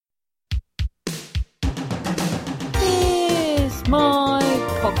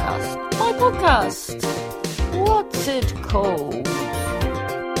podcast. What's it called?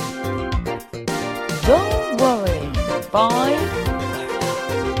 Don't Worry by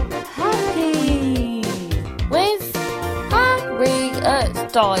Happy with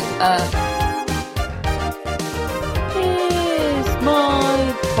Harriet Dyer. Here's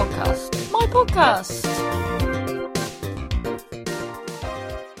my podcast. My podcast.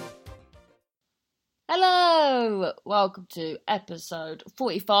 Hello, welcome to episode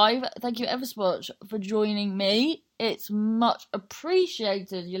 45. Thank you ever so much for joining me. It's much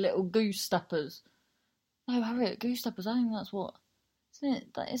appreciated, you little goose steppers. No, Harriet, goose steppers, I think that's what,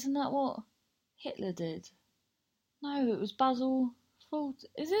 isn't that what Hitler did? No, it was Basil Fawlty.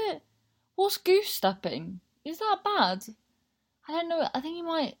 Is it? What's goose stepping? Is that bad? I don't know. I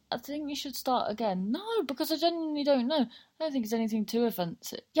think you should start again. No, because I genuinely don't know. I don't think it's anything too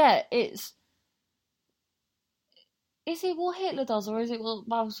offensive. Yeah, it's... Is it what Hitler does, or is it what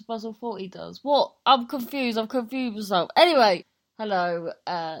Basil Fawlty does? What? I'm confused myself. Anyway, hello,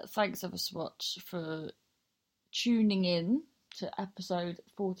 thanks ever so much for tuning in to episode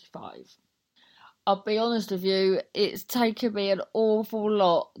 45. I'll be honest with you, it's taken me an awful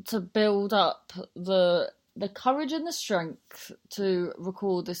lot to build up the courage and the strength to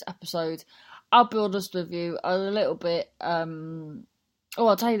record this episode. I'll be honest with you, a little bit, I'll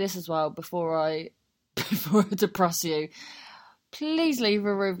tell you this as well before I depress you. Please leave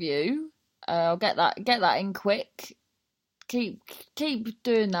a review. I'll get that in quick. Keep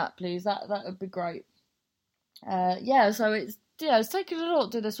doing that, please. That would be great. So it's taken a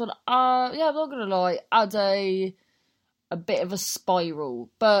lot to do this one. I'm not gonna lie, I had a bit of a spiral,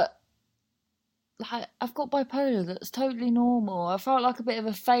 but I've got bipolar. That's totally normal. I felt like a bit of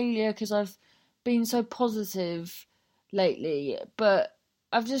a failure because I've been so positive lately, but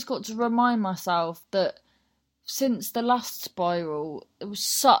I've just got to remind myself that since the last spiral, it was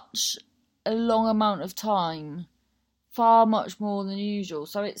such a long amount of time, far much more than usual.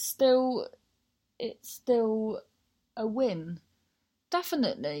 So it's still a win.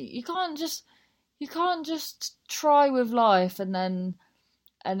 Definitely. You can't just try with life and then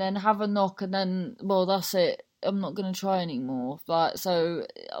have a knock and then, well, that's it. I'm not going to try anymore. So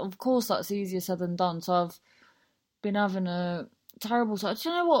of course that's easier said than done. So I've been having a terrible time. Do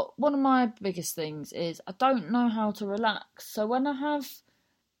you know what? One of my biggest things is I don't know how to relax. So when I have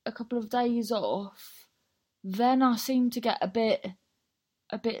a couple of days off, then I seem to get a bit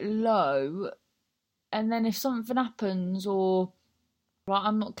low. And then if something happens or like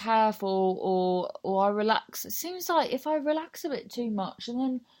I'm not careful or I relax, it seems like if I relax a bit too much and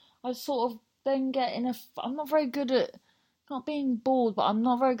then I sort of then get I'm not very good at not being bored, but I'm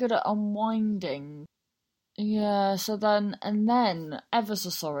not very good at unwinding. Yeah, so then ever so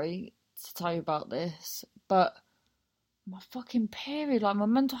sorry to tell you about this, but my fucking period, like my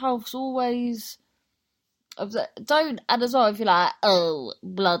mental health's always... Don't, and as well, if you're like, oh,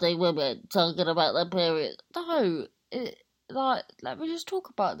 bloody women talking about their period. No, let me just talk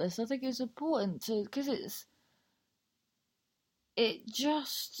about this. I think it's important because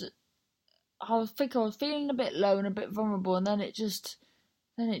I think I was feeling a bit low and a bit vulnerable, and then it just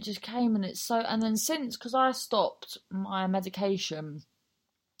came, and it's so, and then since, because I stopped my medication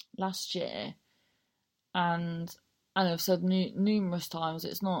last year, and I've said numerous times,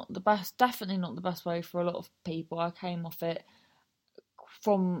 it's not the best, definitely not the best way for a lot of people. I came off it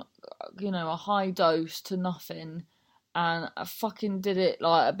from, a high dose to nothing, and I fucking did it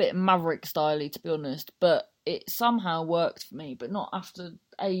like a bit Maverick style-y, to be honest, but it somehow worked for me, but not after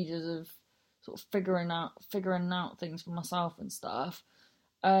ages of sort of figuring out things for myself and stuff.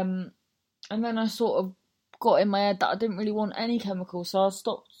 And then I sort of got in my head that I didn't really want any chemicals, so I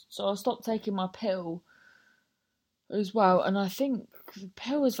stopped taking my pill as well. And I think the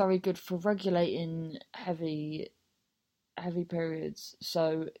pill is very good for regulating heavy periods.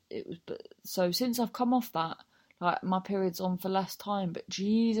 So since I've come off that, like my period's on for less time, but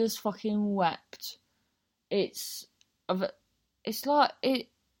Jesus fucking wept. It's like it.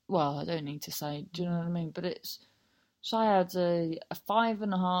 Well, I don't need to say. Do you know what I mean? But it's. So I had a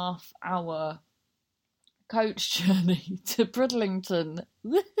 5.5 hour coach journey to Bridlington.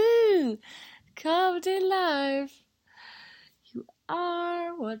 Woohoo! Comedy life. You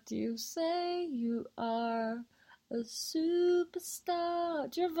are what you say you are. A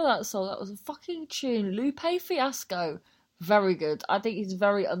superstar. Do you remember that song? That was a fucking tune. Lupe Fiasco. Very good. I think he's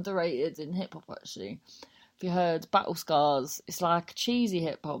very underrated in hip hop, actually. If you heard Battle Scars, it's like cheesy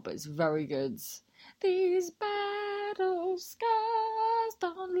hip hop, but it's very good. These battle scars,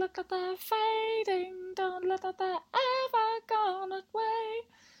 don't look at them fading, don't look at them ever gone away.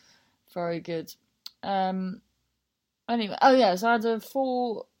 Very good. Anyway, so I had a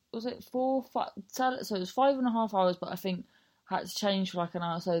was it 4, 5, so it was 5.5 hours, but I think I had to change for like an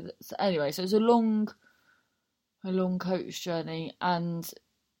hour. So anyway, so it was a long coach journey, and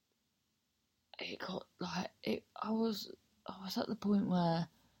it got like it. I was at the point where,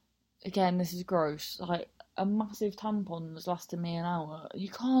 again, this is gross. Like a massive tampon was lasting me an hour. You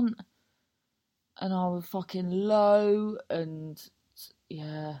can't. And I was fucking low, and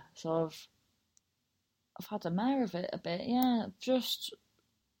yeah, so I've had a mare of it a bit. Yeah, just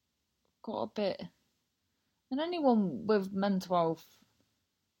got a bit. And anyone with mental health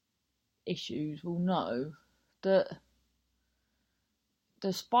issues will know that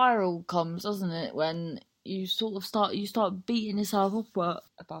the spiral comes, doesn't it, when you sort of start beating yourself up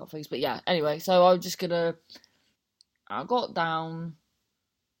about things. But yeah, anyway, so I got down.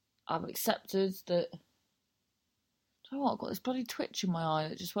 I've accepted that. Do you know what? I've got this bloody twitch in my eye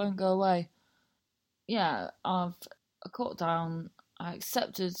that just won't go away. Yeah, I got down. I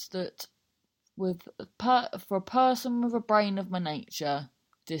accepted that for a person with a brain of my nature,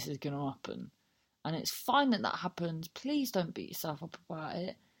 this is going to happen. And it's fine that happens. Please don't beat yourself up about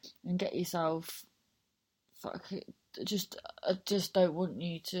it and get yourself. I just don't want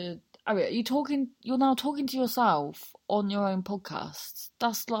you to. I mean, you're now talking to yourself on your own podcast.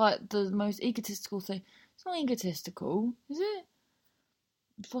 That's like the most egotistical thing. It's not egotistical, is it?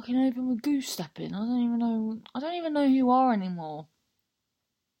 Fucking open with goose stepping. I don't even know who you are anymore.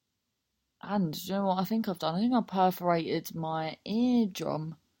 And do you know what I think I've done? I think I perforated my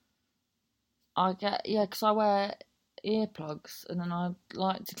eardrum. Because I wear earplugs, and then I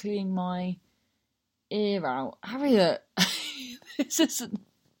like to clean my ear out. Harriet, this isn't.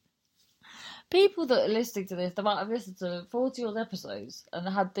 People that are listening to this, they might have listened to 40 odd episodes and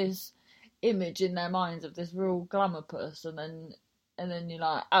had this image in their minds of this real glamour puss, and then you're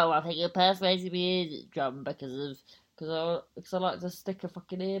like, oh, I think you're perforating my eardrum because I like to stick a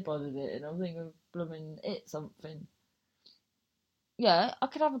fucking earbud in it, and I'm thinking of blooming it something. Yeah, I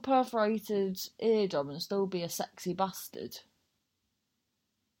could have a perforated eardrum and still be a sexy bastard. Do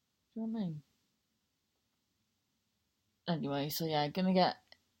you know what I mean? Anyway, so yeah, gonna get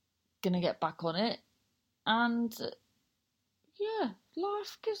back on it, and yeah,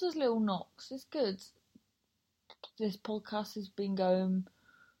 life gives us little knocks. It's good. This podcast has been going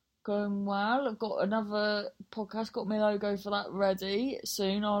well. I've got another podcast, got my logo for that ready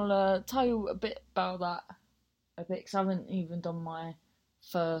soon. I'll tell you a bit about that a bit, because I haven't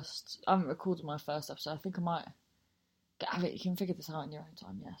recorded my first episode. I think I might have it. You can figure this out in your own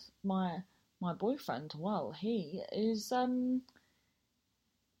time. Yes, my boyfriend, well, he is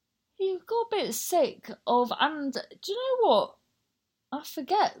he got a bit sick of, and do you know what? I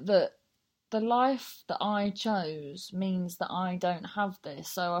forget that the life that I chose means that I don't have this.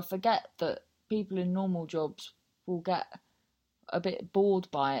 So I forget that people in normal jobs will get a bit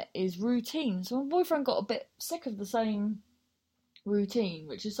bored by it, is routine. So my boyfriend got a bit sick of the same routine,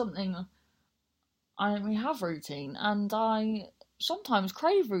 which is something I don't really have routine, and I sometimes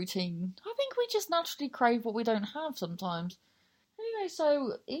crave routine. I think we just naturally crave what we don't have sometimes. Anyway,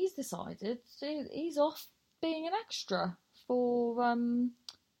 so he's decided he's off being an extra for I don't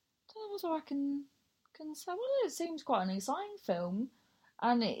know what I can say. Well, it seems quite an exciting film,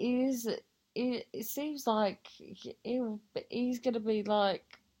 and it is. It seems like he's going to be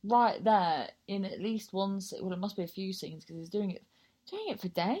like right there in at least one. Well, it must be a few scenes because he's doing it for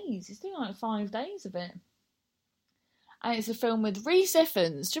days. He's doing like 5 days of it, and it's a film with Rhys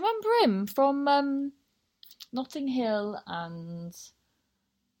Ifans. Do you remember him from Notting Hill and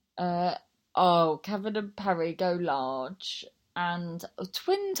Kevin and Perry Go Large, and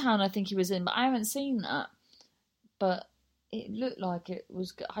Twin Town I think he was in, but I haven't seen that. But it looked like it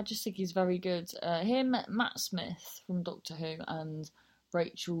was good. I just think he's very good. Him, Matt Smith from Doctor Who, and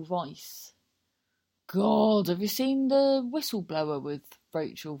Rachel Weisz. God, have you seen The Whistleblower with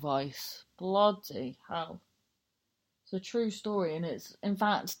Rachel Weisz? Bloody hell. It's a true story, and it's, in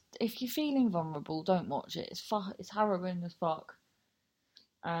fact, if you're feeling vulnerable, don't watch it. It's harrowing as fuck.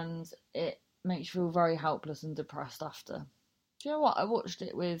 And it makes you feel very helpless and depressed after. Do you know what? I watched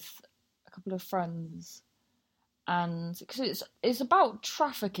it with a couple of friends, and because it's about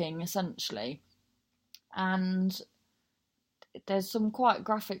trafficking essentially, and there's some quite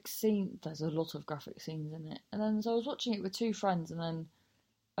graphic scenes. There's a lot of graphic scenes in it, and then so I was watching it with 2 friends, and then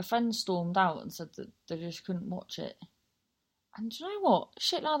a friend stormed out and said that they just couldn't watch it. And do you know what?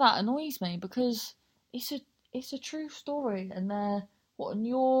 Shit like that annoys me, because it's a true story, and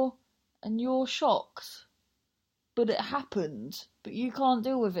you're shocked, but it happened, but you can't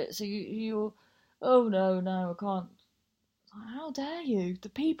deal with it, so you're, oh no, I can't. How dare you? The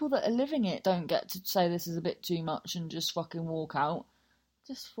people that are living it don't get to say this is a bit too much and just fucking walk out.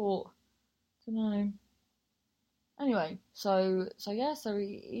 Just thought, don't know. Anyway, so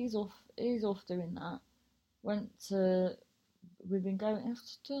he's off doing that. Went to we've been going.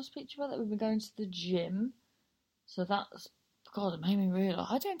 Did I speak to you about that? We've been going to the gym. So that's God. It made me realise.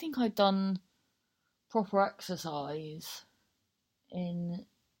 I don't think I'd done proper exercise in.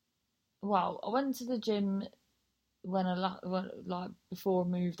 Well, I went to the gym when like before I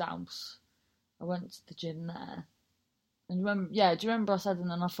moved house. I went to the gym there. And do you remember I said, and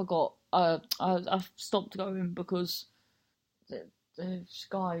then I forgot. I stopped going because this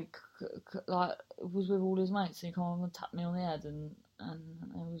guy like was with all his mates, and he come and tapped me on the head, and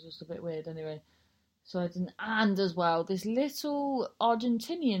it was just a bit weird. Anyway, so I didn't. And as well, this little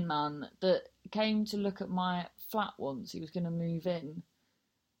Argentinian man that came to look at my flat once. He was going to move in,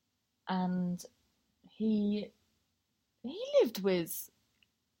 and he lived with.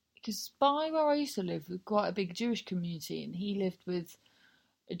 Because by where I used to live, with quite a big Jewish community, and he lived with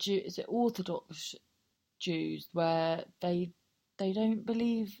is it Orthodox Jews, where they don't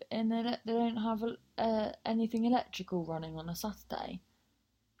believe in they don't have anything electrical running on a Saturday.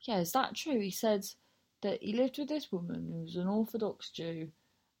 Yeah, is that true? He said that he lived with this woman who was an Orthodox Jew,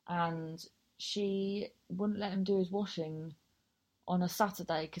 and she wouldn't let him do his washing on a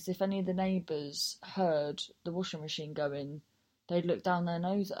Saturday because if any of the neighbours heard the washing machine going, they'd look down their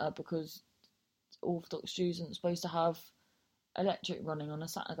nose at her because Orthodox Jews aren't supposed to have electric running on a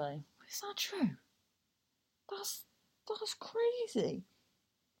Saturday. Is that true? That's crazy.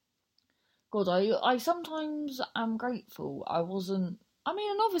 God, I sometimes am grateful I wasn't. I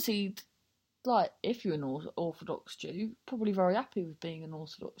mean, and obviously, like, if you're an Orthodox Jew, probably very happy with being an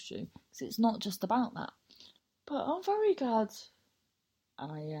Orthodox Jew because it's not just about that. But I'm very glad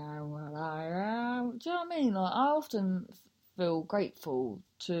I am what I am. Do you know what I mean? Like, I often feel grateful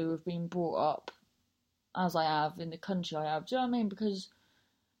to have been brought up as I have in the country I have. Do you know what I mean? Because,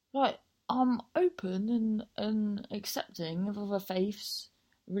 like, I'm open and accepting of other faiths,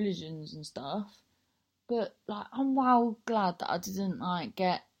 religions and stuff. But, like, I'm well glad that I didn't, like,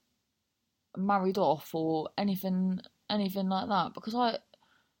 get married off or anything like that.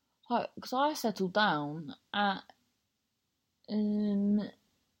 Because I settled down at,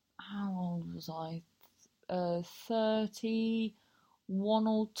 how old was I? 31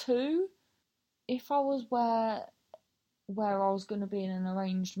 or 2. If I was where I was going to be in an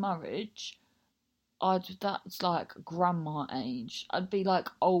arranged marriage, that's like grandma age. I'd be like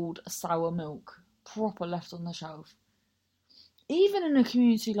old sour milk, proper left on the shelf. Even in a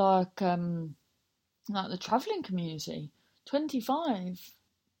community like the travelling community, 25.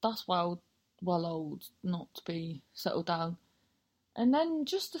 That's well old not to be settled down. And then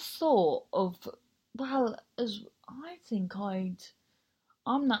just the thought of, well, as I think I'm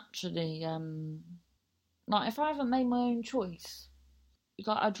naturally like if I haven't made my own choice,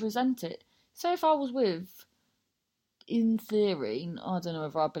 like I'd resent it. Say if I was with, in theory, I don't know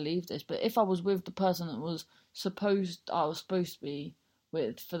if I believe this, but if I was with the person that I was supposed to be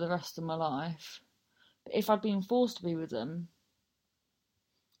with for the rest of my life, if I'd been forced to be with them,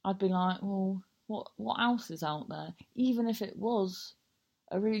 I'd be like, well, what else is out there? Even if it was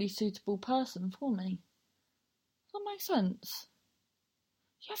a really suitable person for me. Does that make sense?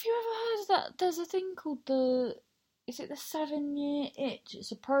 Have you ever heard of that? There's a thing called is it the 7-year itch?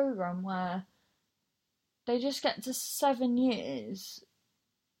 It's a program where they just get to 7 years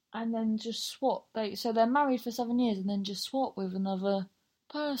and then just swap. So they're married for 7 years and then just swap with another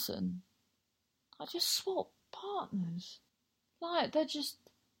person. I just swap partners. Like they're just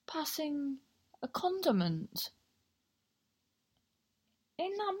passing a condiment.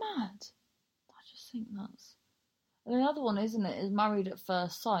 Isn't that mad? I just think that's. And the other one, isn't it, is Married at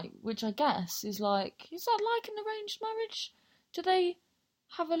First Sight, which I guess is that like an arranged marriage? Do they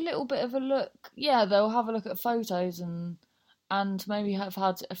have a little bit of a look? Yeah, they'll have a look at photos and maybe have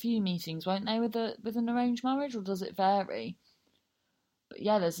had a few meetings, won't they, with an arranged marriage, or does it vary? But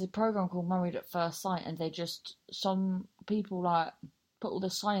yeah, there's a program called Married at First Sight, and some people like put all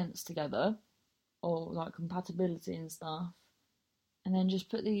the science together, or like compatibility and stuff, and then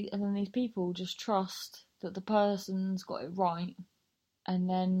these people just trust that the person's got it right, and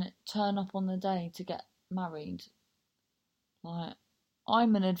then turn up on the day to get married. Like,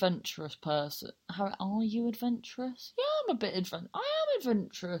 I'm an adventurous person. How are you adventurous? Yeah, I'm a bit I am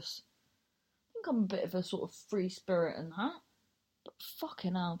adventurous. I think I'm a bit of a sort of free spirit and that. But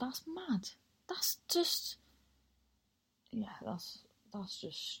fucking hell, that's mad. That's just, yeah, that's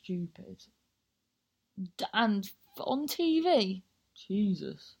just stupid. And on TV,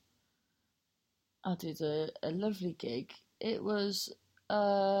 Jesus. I did a lovely gig. It was,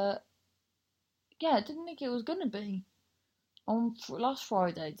 yeah, I didn't think it was going to be. last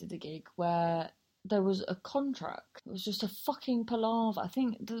Friday I did a gig where there was a contract. It was just a fucking palaver. I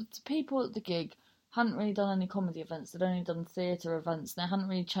think the people at the gig hadn't really done any comedy events. They'd only done theatre events. They hadn't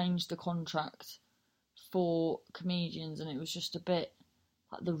really changed the contract for comedians, and it was just a bit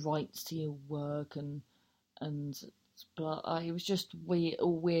like the rights to your work and it was just weird,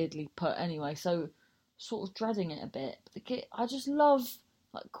 all weirdly put. Anyway, so sort of dreading it a bit. But the gig, I just love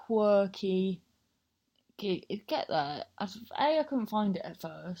like quirky gig. Get there. I couldn't find it at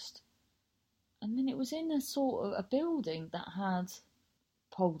first, and then it was in a sort of a building that had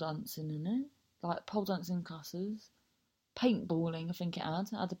pole dancing in it, like pole dancing classes, paintballing. I think it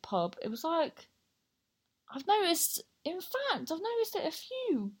had a pub. It was like I've noticed. In fact, I've noticed it a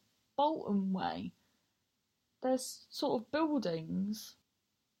few Bolton way. There's sort of buildings,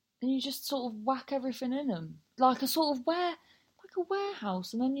 and you just sort of whack everything in them, like a sort of like a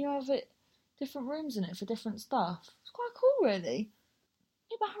warehouse, and then you have it different rooms in it for different stuff. It's quite cool, really.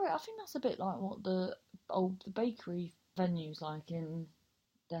 Yeah, but Harry, I think that's a bit like what the bakery venues like in.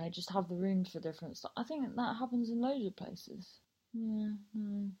 They just have the rooms for different stuff. I think that happens in loads of places. Yeah,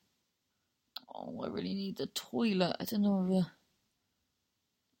 no. Oh, I really need the toilet. I don't know whether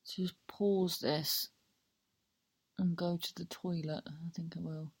to just pause this and go to the toilet. I think I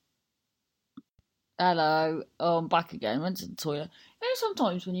will. Hello. Oh, I'm back again. Went to the toilet. You know,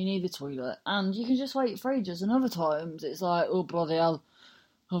 sometimes when you need the toilet and you can just wait for ages, and other times it's like, oh, bloody hell,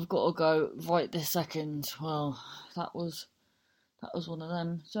 I've got to go right this second. Well, that was one of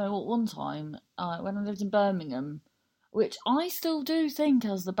them. So one time, when I lived in Birmingham, which I still do think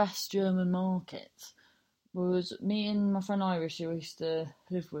has the best German market, was me and my friend Irish who I used to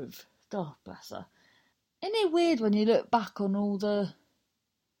live with. Oh, bless her. Isn't it weird when you look back on all the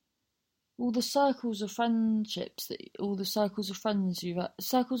circles of friendships all the circles of friends you've had,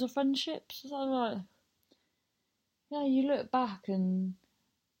 circles of friendships? Is that right? Yeah, you look back and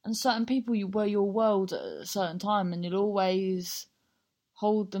certain people were your world at a certain time, and you'll always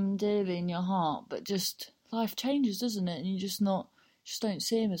hold them dearly in your heart. But just life changes, doesn't it? And you just don't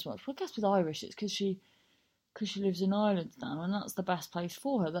see them as much. Well, I guess with Irish, it's because she lives in Ireland now, and that's the best place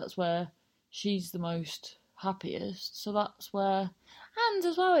for her. That's where she's the most happiest. So that's where, and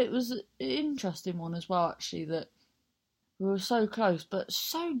as well, it was an interesting one as well, actually, that we were so close but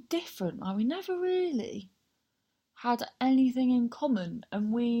so different. Like, we never really had anything in common,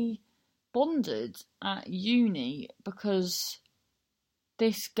 and we bonded at uni because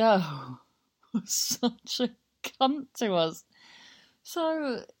this girl was such a cunt to us.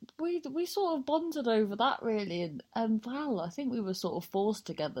 So we sort of bonded over that, really, and well, I think we were sort of forced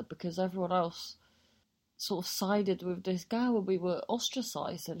together because everyone else sort of sided with this girl, and we were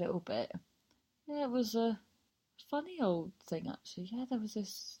ostracised a little bit. Yeah, it was a funny old thing, actually. Yeah, there was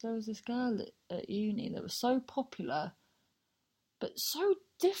this girl at uni that was so popular, but so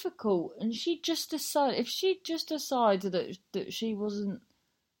difficult, and she just decided, if she just decided that she wasn't.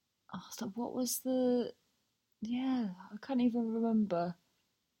 Oh, so what was the? Yeah, I can't even remember.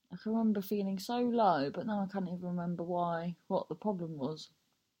 I can remember feeling so low, but now I can't even remember what the problem was.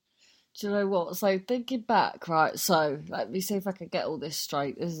 Do you know what? So thinking back, right, so let me see if I can get all this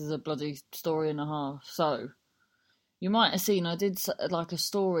straight. This is a bloody story and a half. So, you might have seen I did like a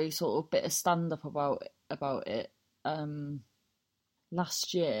story, sort of bit of stand-up about it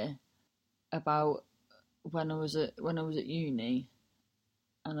last year, about when I was at uni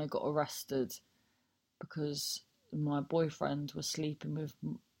and I got arrested because my boyfriend was sleeping with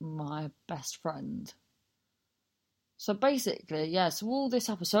my best friend. So basically, yeah, so all this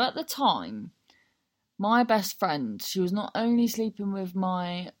happened. So at the time, my best friend, she was not only sleeping with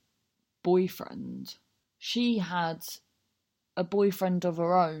my boyfriend, she had a boyfriend of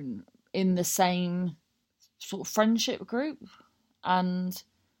her own in the same sort of friendship group. And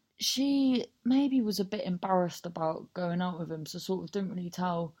she maybe was a bit embarrassed about going out with him, so sort of didn't really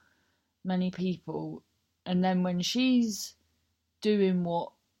tell many people. And then when she's doing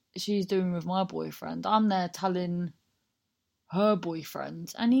what she's doing with my boyfriend, I'm there telling her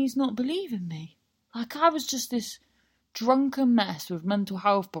boyfriend, and he's not believing me. Like, I was just this drunken mess with mental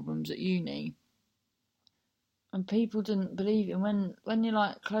health problems at uni, and people didn't believe it. And when your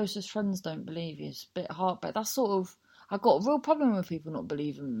like closest friends don't believe you, it's a bit heartbreaking. That's sort of, I've got a real problem with people not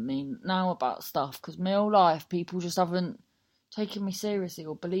believing me now about stuff, because my whole life people just haven't taken me seriously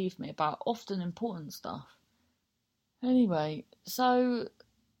or believed me about often important stuff. Anyway, so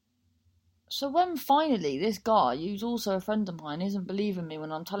when finally this guy, who's also a friend of mine, isn't believing me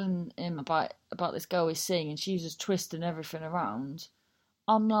when I'm telling him about this girl he's seeing, and she's just twisting everything around,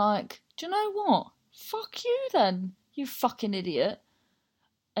 I'm like, do you know what? Fuck you then, you fucking idiot.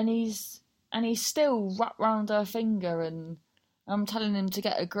 And he's still wrapped round her finger and I'm telling him to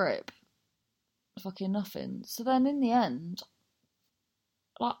get a grip. Fucking nothing. So then in the end,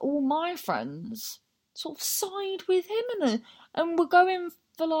 like, all my friends sort of side with him, and were going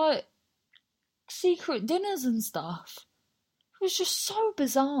for, like, secret dinners and stuff. It was just so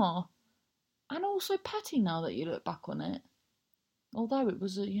bizarre. And also petty now that you look back on it. Although it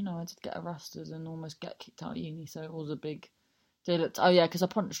was, I did get arrested and almost get kicked out of uni, so it was a big deal. Oh yeah, because I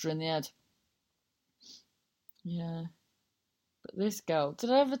punched her in the head. Yeah. But this girl, did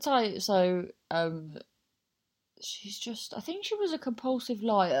I ever tell you? So, she's just, I think she was a compulsive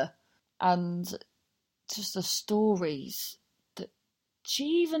liar. And just the stories that she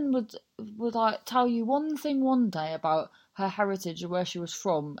even would like tell you one thing one day about her heritage or where she was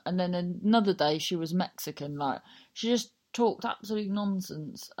from, and then another day she was Mexican. Like, she just talked absolute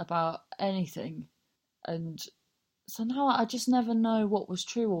nonsense about anything, and so now I just never know what was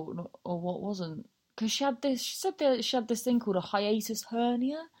true or what wasn't. Because she said that she had this thing called a hiatus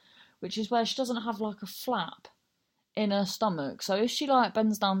hernia, which is where she doesn't have like a flap in her stomach. So if she like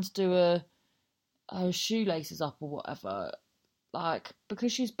bends down to do her shoelaces up or whatever, like,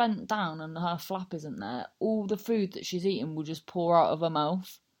 because she's bent down and her flap isn't there, all the food that she's eating will just pour out of her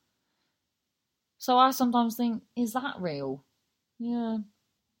mouth. So I sometimes think, is that real? Yeah.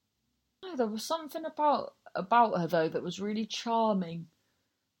 No, there was something about her though that was really charming.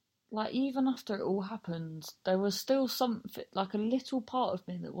 Like, even after it all happened, there was still something, like a little part of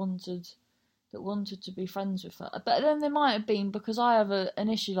me that wanted to be friends with her. But then there might have been, because I have an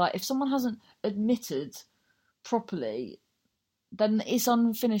issue, like, if someone hasn't admitted properly, then it's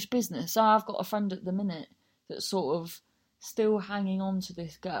unfinished business. So I've got a friend at the minute that's sort of still hanging on to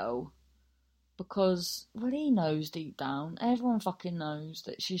this girl because, well, he knows deep down, everyone fucking knows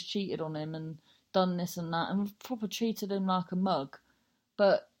that she's cheated on him and done this and that and proper treated him like a mug.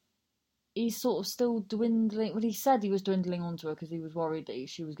 But he's sort of still dwindling. Well, he said he was dwindling onto her because he was worried that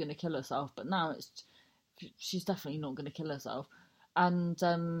she was going to kill herself. But now she's definitely not going to kill herself. And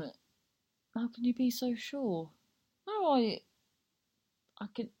how can you be so sure? No, you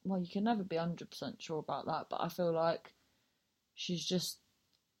can never be 100% sure about that, but I feel like she's just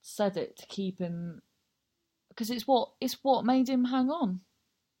said it to keep him, because it's what made him hang on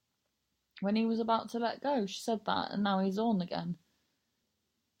when he was about to let go. She said that, and now he's on again.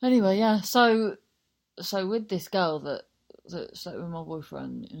 Anyway, yeah. So with this girl that slept with my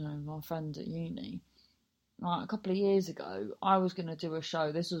boyfriend, my friend at uni, like a couple of years ago, I was going to do a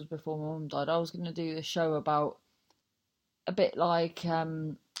show. This was before my mum died. I was going to do this show about a bit like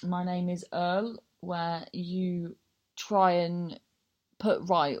My Name is Earl, where you try and put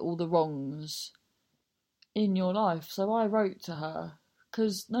right all the wrongs in your life. So I wrote to her,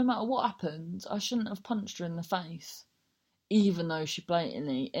 because no matter what happened, I shouldn't have punched her in the face, even though she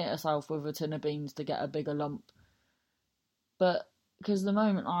blatantly hit herself with a tin of beans to get a bigger lump. But because the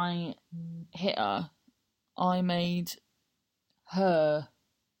moment I hit her, I made her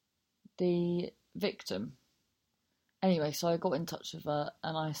the victim. Anyway, so I got in touch with her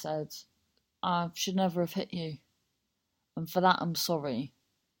and I said, I should never have hit you, and for that I'm sorry.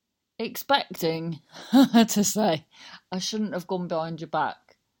 Expecting her to say, I shouldn't have gone behind your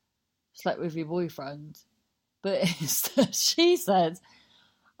back, slept with your boyfriend. But instead she said,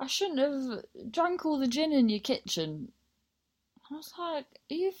 I shouldn't have drank all the gin in your kitchen. I was like,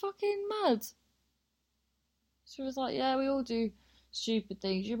 are you fucking mad? She was like, yeah, we all do stupid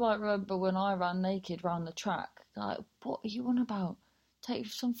things. You might remember when I ran naked round the track. Like, what are you on about? Take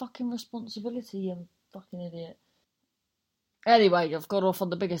some fucking responsibility, you fucking idiot. Anyway, I've got off on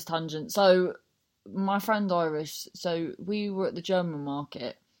the biggest tangent. So, my friend Irish, so we were at the German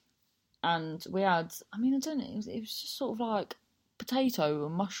market, and we had, I don't know, it was just sort of like potato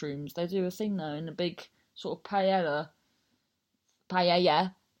and mushrooms. They do a thing there in a big sort of paella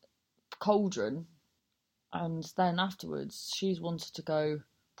cauldron. And then afterwards, she's wanted to go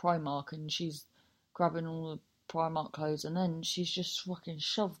Primark, and she's grabbing all the Primark clothes, and then she's just fucking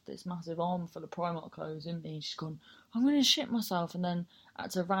shoved this massive armful of Primark clothes in me. She's gone, I'm going to shit myself, and then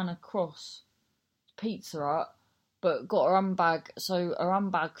had to run across Pizza Hut, but got her handbag, so her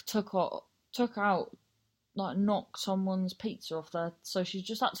handbag took out, like, knocked someone's pizza off there, so she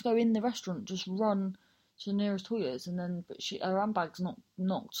just had to go in the restaurant, just run to the nearest toilets, and then her handbag's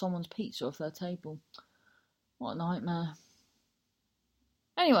knocked someone's pizza off their table. What a nightmare.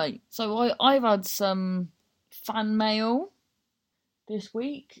 Anyway, so I've had some fan mail this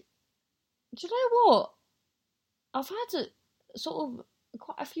week. Do you know what? I've had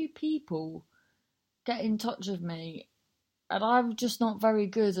quite a few people get in touch with me, and I'm just not very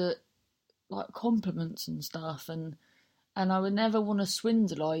good at, like, compliments and stuff, and I would never want to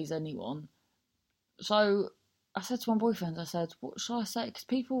swindleise anyone. So I said to my boyfriend, I said, what should I say? Because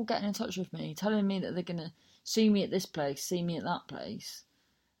people getting in touch with me, telling me that they're going to see me at this place, see me at that place.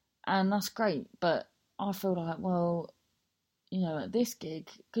 And that's great. But I feel like, well, at this gig,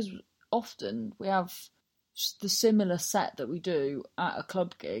 because often we have the similar set that we do at a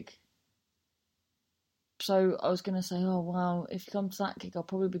club gig. So I was going to say, oh, well, if you come to that gig, I'll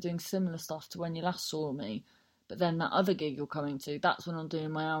probably be doing similar stuff to when you last saw me. But then that other gig you're coming to, that's when I'm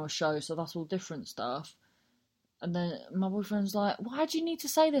doing my hour show, so that's all different stuff. And then my boyfriend's like, why do you need to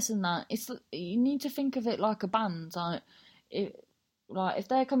say this and that? You need to think of it like a band. If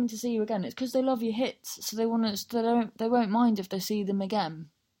they're coming to see you again, it's because they love your hits, so they won't mind if they see them again.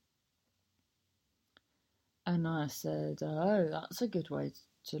 And I said, oh, that's a good way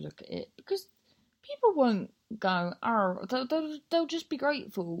to look at it, because people won't go, oh, they'll just be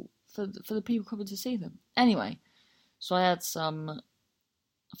grateful for the people coming to see them. Anyway, so I had some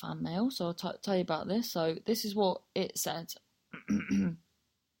fan mail, so I'll tell you about this. So this is what it said.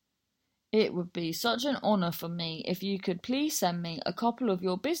 It would be such an honour for me if you could please send me a couple of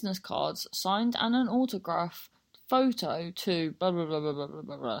your business cards signed and an autograph photo to blah blah blah blah blah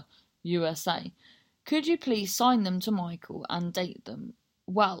blah, blah USA. Could you please sign them to Michael and date them?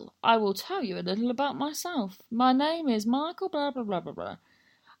 Well, I will tell you a little about myself. My name is Michael blah blah blah blah blah.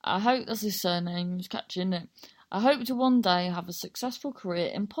 I hope that's his surname. It's catchy, isn't it? I hope to one day have a successful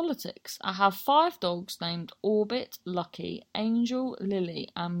career in politics. I have 5 dogs named Orbit, Lucky, Angel, Lily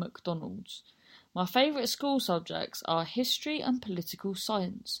and McDonald's. My favourite school subjects are history and political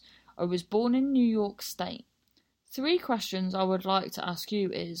science. I was born in New York State. 3 questions I would like to ask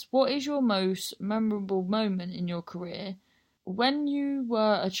you is, what is your most memorable moment in your career? When you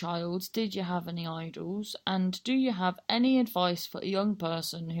were a child, did you have any idols? And do you have any advice for a young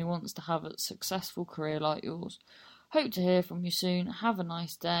person who wants to have a successful career like yours? Hope to hear from you soon. Have a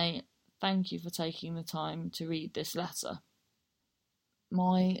nice day. Thank you for taking the time to read this letter.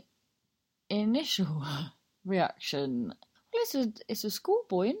 My initial reaction, well, it's a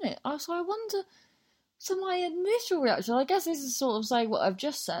schoolboy, isn't it? So I wonder, so my initial reaction, I guess this is sort of saying what I've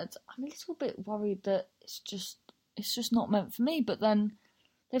just said. I'm a little bit worried that it's just not meant for me, but then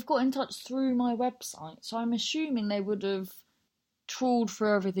they've got in touch through my website, so I'm assuming they would have trawled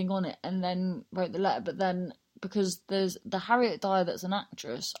through everything on it and then wrote the letter. But then, because there's the Harriet Dyer that's an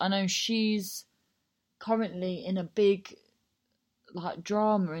actress, I know she's currently in a big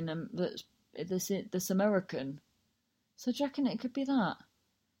drama that's this American, so do you reckon it could be that?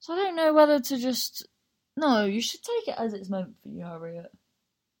 So I don't know whether to just, no, you should take it as it's meant for you, Harriet.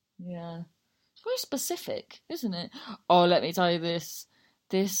 Yeah. Very specific, isn't it? Oh, let me tell you this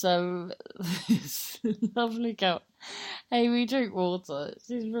this lovely girl, Amy Drinkwater.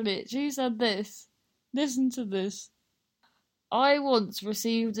 She's brilliant. She said this. Listen to this. I once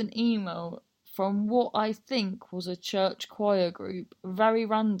received an email from what I think was a church choir group, very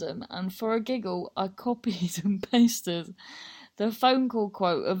random, and for a giggle I copied and pasted the phone call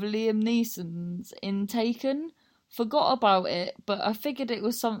quote of Liam Neeson's in Taken. Forgot about it, but I figured it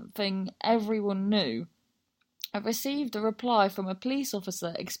was something everyone knew. I received a reply from a police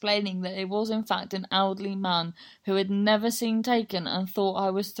officer explaining that it was in fact an elderly man who had never seen Taken and thought I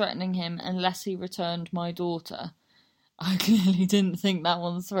was threatening him unless he returned my daughter. I clearly didn't think that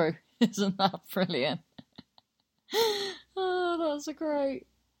one through. Isn't that brilliant? Oh, that's great.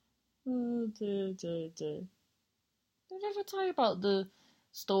 Oh, dear, dear, dear. Did I ever tell you about the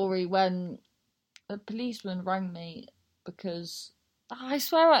story when a policeman rang me because, I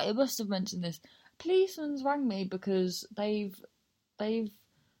swear it must have mentioned this. Policeman's rang me because they've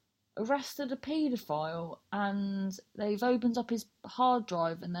arrested a paedophile and they've opened up his hard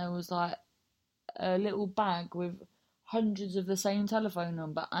drive and there was a little bag with hundreds of the same telephone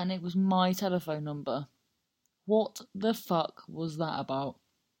number and it was my telephone number. What the fuck was that about?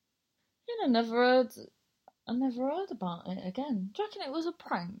 I never heard about it again. Do you reckon it was a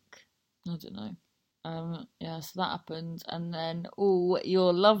prank? I don't know. So that happened, and then all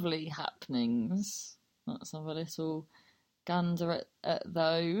your lovely happenings. Let's have a little gander at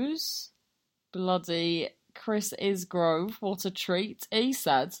those. Bloody Chris Isgrove, what a treat. He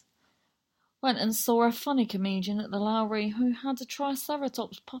said, went and saw a funny comedian at the Lowry who had a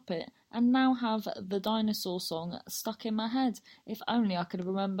Triceratops puppet and now have the dinosaur song stuck in my head. If only I could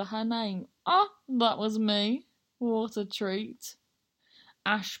remember her name. Ah, that was me. What a treat.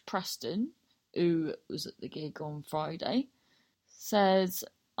 Ash Preston, who was at the gig on Friday, says,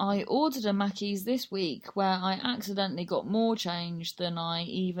 I ordered a Mackey's this week where I accidentally got more change than I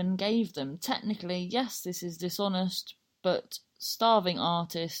even gave them. Technically, yes, this is dishonest, but starving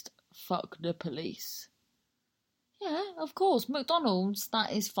artist, fuck the police. Yeah, of course, McDonald's,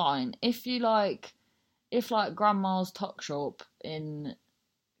 that is fine. If you if like Grandma's Tuck Shop in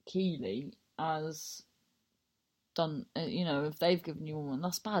Keighley has done, if they've given you one,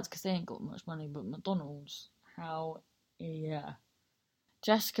 that's bad because they ain't got much money. But McDonald's, how, yeah.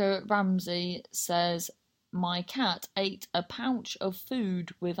 Jessica Ramsey says, my cat ate a pouch of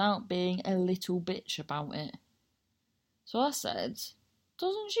food without being a little bitch about it. So I said,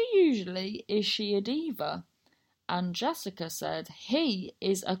 doesn't she usually? Is she a diva? And Jessica said, he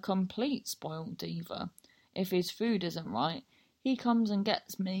is a complete spoiled diva. If his food isn't right, he comes and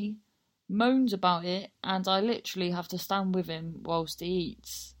gets me, moans about it, and I literally have to stand with him whilst he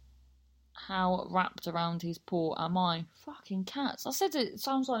eats. How wrapped around his paw am I? Fucking cats. I said it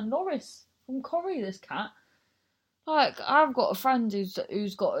sounds like Norris from Corrie, this cat. Like, I've got a friend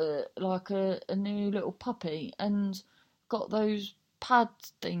who's got a new little puppy and got those pad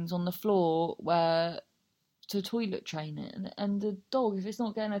things on the floor where to toilet train it, and the dog, if it's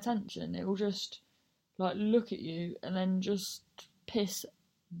not getting attention, it will just like look at you and then just piss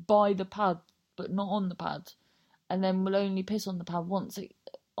by the pad but not on the pad, and then will only piss on the pad once it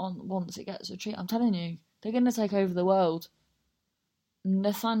gets a treat. I'm telling you, they're going to take over the world.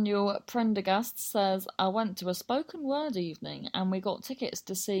 Nathaniel Prendergast says, I went to a spoken word evening and we got tickets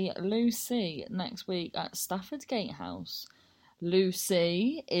to see Lucy next week at Stafford Gatehouse.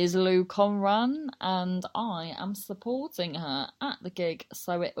 Lucy is Lou Conran and I am supporting her at the gig,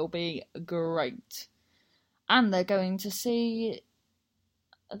 so it'll be great. And they're going to see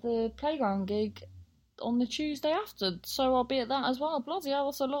the Playground gig on the Tuesday after, so I'll be at that as well. Bloody hell,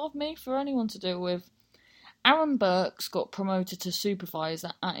 that's a lot of me for anyone to deal with. Aaron Burks got promoted to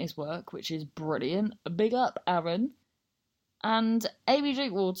supervisor at his work, which is brilliant. Big up, Aaron. And Amy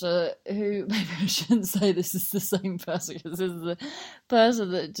Drinkwater, who, maybe I shouldn't say this is the same person, because this is the person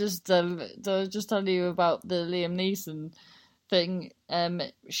that I was just telling you about the Liam Neeson thing.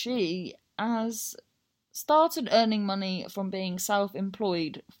 She has started earning money from being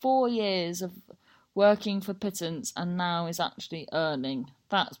self-employed. 4 years of working for pittance, and now is actually earning.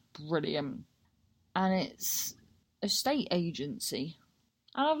 That's brilliant. And it's a state agency.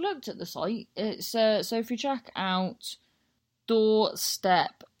 And I've looked at the site. It's so if you check out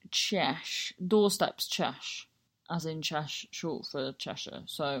Doorsteps Chesh, as in Chesh, short for Cheshire.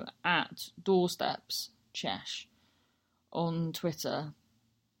 So at Doorsteps Chesh on Twitter.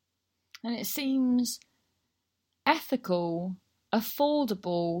 And it seems ethical,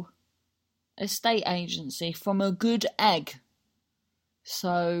 affordable estate agency from a good egg.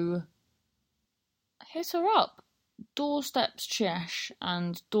 So hit her up. Doorsteps Chesh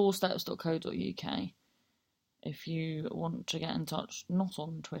and doorsteps.co.uk if you want to get in touch, not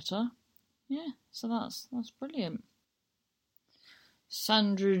on Twitter. Yeah, so that's brilliant.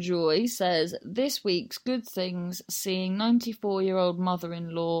 Sandra Joy says, this week's good things, seeing 94-year-old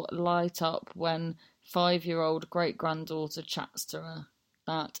mother-in-law light up when 5-year-old great-granddaughter chats to her.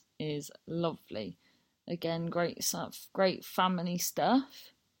 That is lovely. Again, great stuff, great family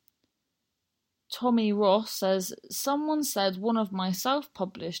stuff. Tommy Ross says, someone said one of my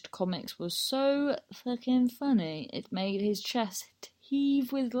self-published comics was so fucking funny it made his chest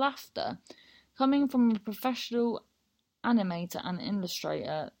heave with laughter. Coming from a professional animator and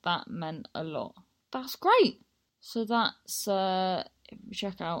illustrator, that meant a lot. That's great. So that's, if you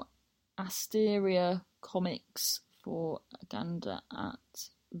check out Asteria Comics for a gander at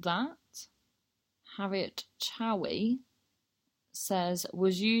that. Harriet Chowie says,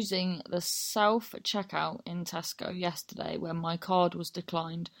 was using the self-checkout in Tesco yesterday when my card was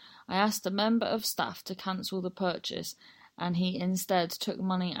declined. I asked a member of staff to cancel the purchase and he instead took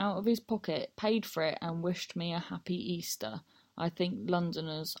money out of his pocket, paid for it and wished me a happy Easter. I think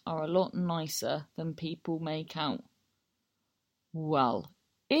Londoners are a lot nicer than people make out. Well,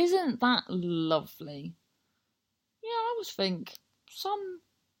 isn't that lovely? Yeah, I always think some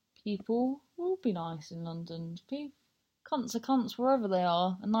people will be nice in London. Cunts are cunts wherever they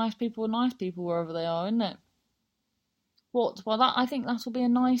are, and nice people are nice people wherever they are, isn't it? What? Well, I think that will be a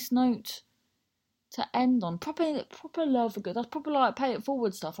nice note to end on. Proper love a good. That's proper like pay it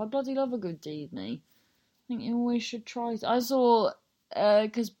forward stuff. I bloody love a good deed, me. I think you always should try. I saw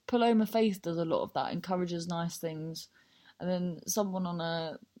because Paloma Faith does a lot of that, encourages nice things, and then someone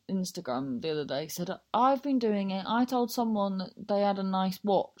on Instagram the other day said, "I've been doing it. I told someone that they had a nice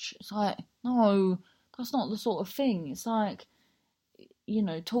watch." It's like, no. That's not the sort of thing. It's like,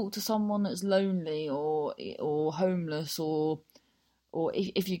 talk to someone that's lonely or homeless or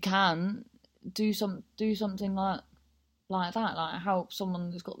if you can do something like that, like help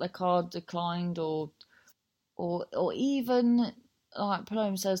someone who's got their card declined or even like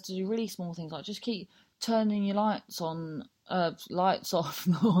Paloma says, to do really small things like just keep turning your lights off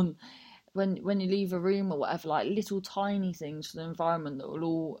on when you leave a room or whatever, like little tiny things for the environment that will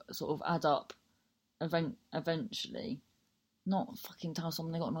all sort of add up eventually. Not fucking tell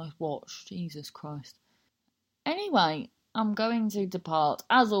someone they got a nice watch. Jesus Christ. Anyway, I'm going to depart.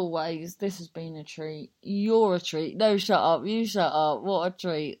 As always, this has been a treat. You're a treat. No, shut up. You shut up. What a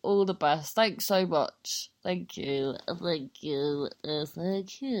treat. All the best. Thanks so much. Thank you. Thank you.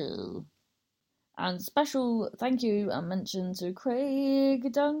 Thank you. And special thank you and mention to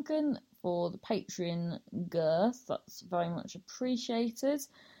Craig Duncan for the Patreon girth. That's very much appreciated.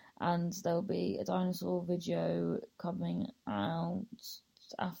 And there'll be a dinosaur video coming out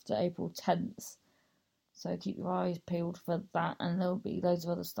after April 10th. So keep your eyes peeled for that, and there'll be loads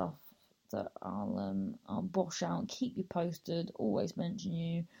of other stuff that I'll bosh out, keep you posted, always mention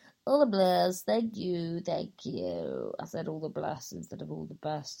you. All the bless, thank you. I said all the bless instead of all the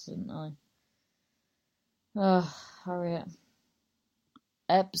best, didn't I? Hurry up.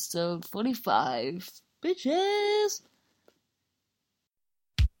 Episode 45. Bitches!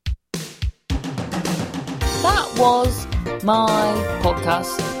 That was my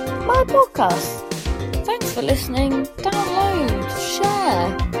podcast. Thanks for listening. Download,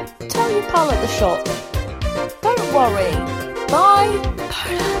 share, tell your pal at the shop. Don't worry. Bipolar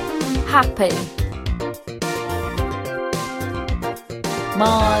happy.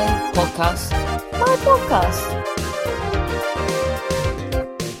 My podcast.